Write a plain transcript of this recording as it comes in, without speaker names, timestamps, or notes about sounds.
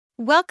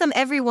Welcome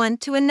everyone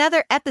to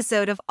another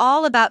episode of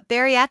All About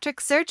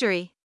Bariatric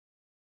Surgery.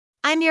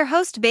 I'm your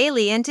host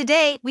Bailey, and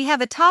today we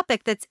have a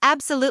topic that's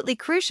absolutely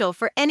crucial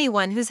for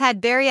anyone who's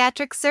had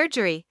bariatric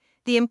surgery: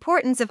 the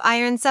importance of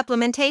iron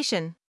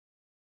supplementation.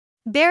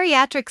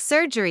 Bariatric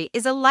surgery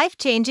is a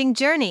life-changing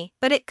journey,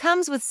 but it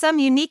comes with some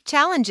unique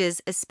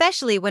challenges,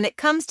 especially when it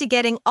comes to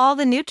getting all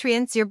the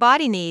nutrients your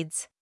body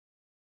needs.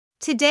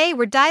 Today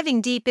we're diving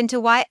deep into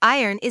why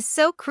iron is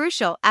so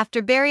crucial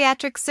after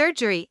bariatric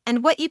surgery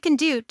and what you can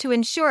do to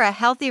ensure a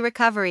healthy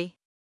recovery.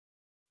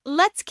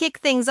 Let's kick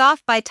things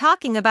off by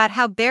talking about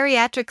how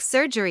bariatric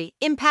surgery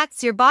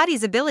impacts your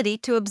body's ability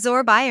to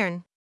absorb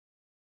iron.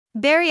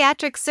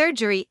 Bariatric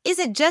surgery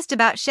isn't just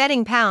about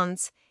shedding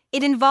pounds,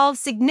 it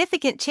involves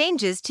significant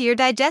changes to your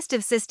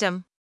digestive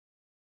system.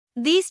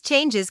 These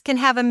changes can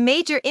have a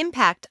major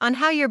impact on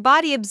how your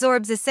body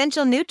absorbs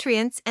essential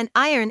nutrients, and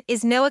iron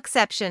is no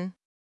exception.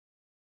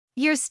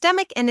 Your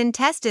stomach and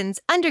intestines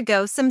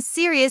undergo some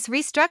serious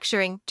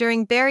restructuring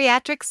during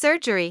bariatric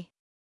surgery.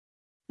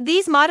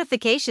 These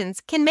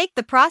modifications can make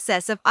the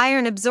process of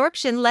iron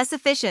absorption less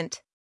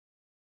efficient.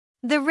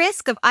 The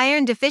risk of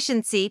iron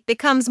deficiency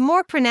becomes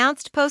more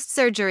pronounced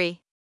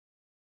post-surgery.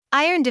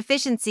 Iron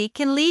deficiency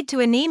can lead to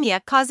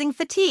anemia, causing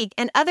fatigue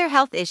and other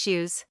health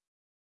issues.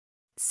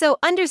 So,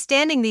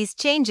 understanding these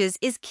changes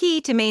is key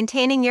to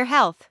maintaining your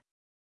health.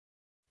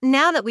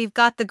 Now that we've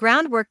got the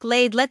groundwork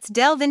laid, let's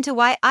delve into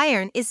why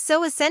iron is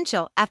so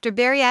essential after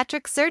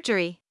bariatric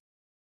surgery.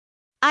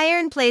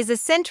 Iron plays a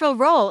central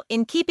role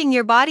in keeping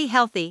your body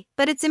healthy,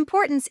 but its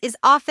importance is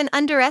often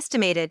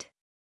underestimated.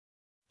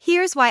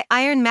 Here's why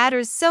iron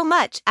matters so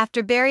much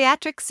after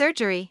bariatric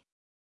surgery.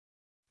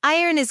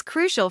 Iron is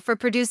crucial for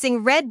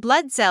producing red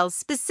blood cells,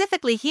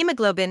 specifically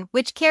hemoglobin,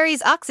 which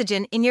carries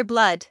oxygen in your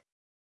blood.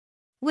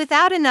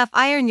 Without enough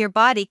iron, your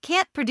body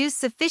can't produce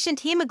sufficient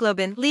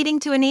hemoglobin, leading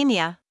to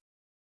anemia.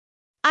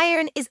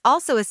 Iron is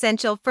also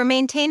essential for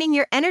maintaining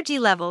your energy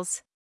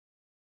levels.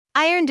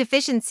 Iron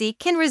deficiency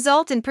can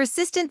result in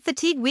persistent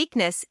fatigue,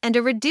 weakness, and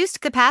a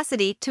reduced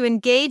capacity to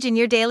engage in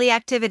your daily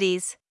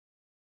activities.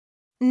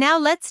 Now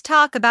let's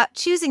talk about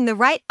choosing the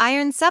right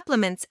iron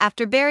supplements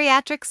after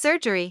bariatric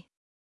surgery.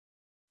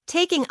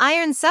 Taking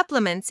iron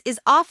supplements is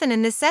often a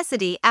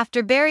necessity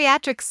after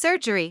bariatric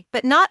surgery,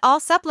 but not all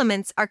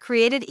supplements are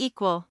created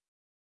equal.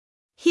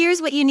 Here's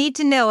what you need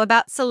to know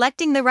about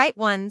selecting the right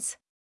ones.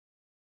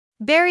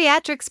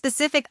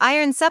 Bariatric-specific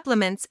iron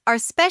supplements are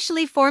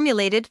specially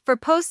formulated for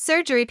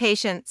post-surgery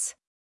patients.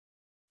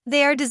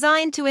 They are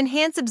designed to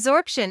enhance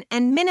absorption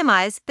and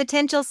minimize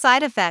potential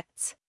side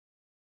effects.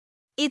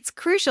 It's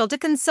crucial to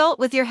consult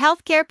with your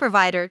healthcare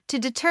provider to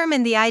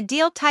determine the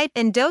ideal type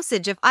and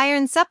dosage of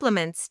iron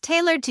supplements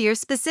tailored to your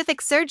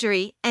specific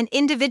surgery and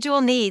individual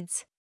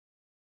needs.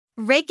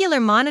 Regular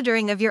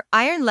monitoring of your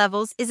iron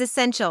levels is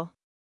essential.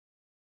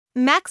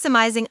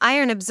 Maximizing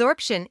iron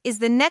absorption is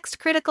the next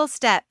critical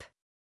step.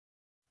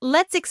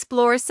 Let's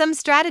explore some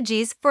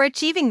strategies for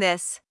achieving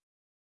this.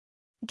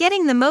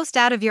 Getting the most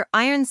out of your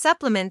iron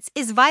supplements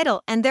is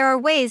vital, and there are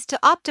ways to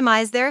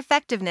optimize their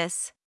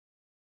effectiveness.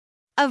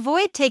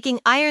 Avoid taking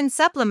iron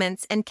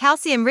supplements and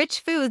calcium-rich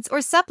foods or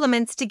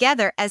supplements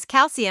together, as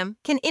calcium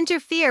can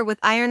interfere with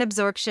iron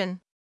absorption.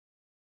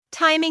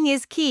 Timing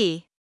is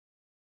key.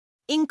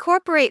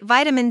 Incorporate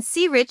vitamin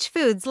C-rich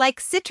foods like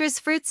citrus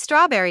fruits,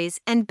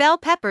 strawberries, and bell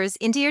peppers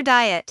into your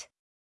diet.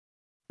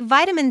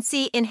 Vitamin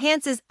C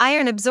enhances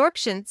iron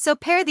absorption, so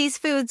pair these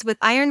foods with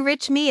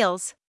iron-rich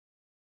meals.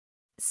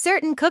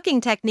 Certain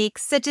cooking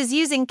techniques, such as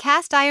using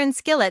cast iron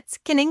skillets,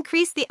 can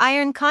increase the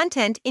iron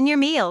content in your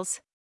meals.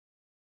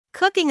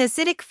 Cooking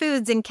acidic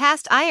foods in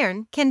cast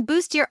iron can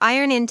boost your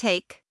iron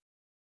intake.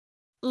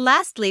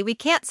 Lastly, we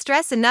can't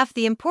stress enough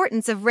the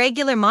importance of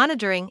regular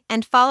monitoring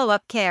and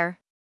follow-up care.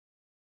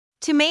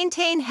 To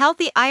maintain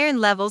healthy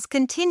iron levels,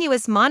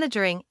 continuous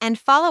monitoring and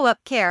follow-up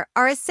care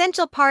are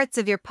essential parts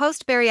of your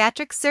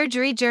post-bariatric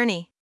surgery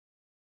journey.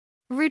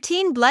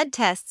 Routine blood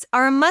tests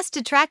are a must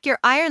to track your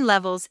iron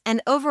levels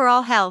and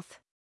overall health.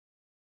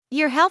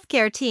 Your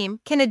healthcare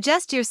team can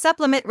adjust your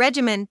supplement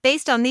regimen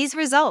based on these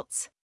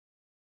results.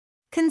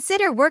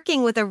 Consider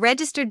working with a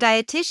registered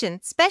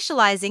dietitian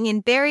specializing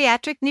in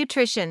bariatric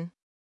nutrition.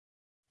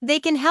 They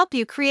can help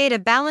you create a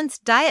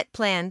balanced diet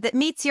plan that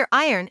meets your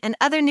iron and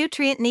other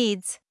nutrient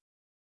needs.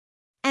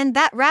 And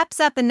that wraps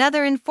up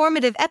another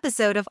informative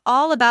episode of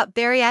All About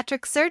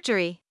Bariatric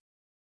Surgery.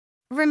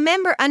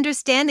 Remember,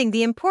 understanding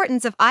the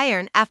importance of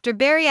iron after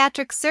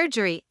bariatric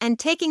surgery and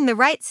taking the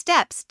right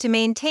steps to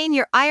maintain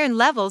your iron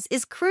levels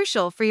is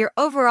crucial for your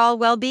overall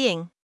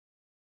well-being.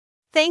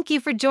 Thank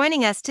you for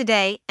joining us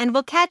today, and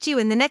we'll catch you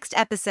in the next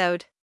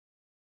episode.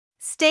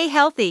 Stay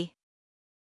healthy.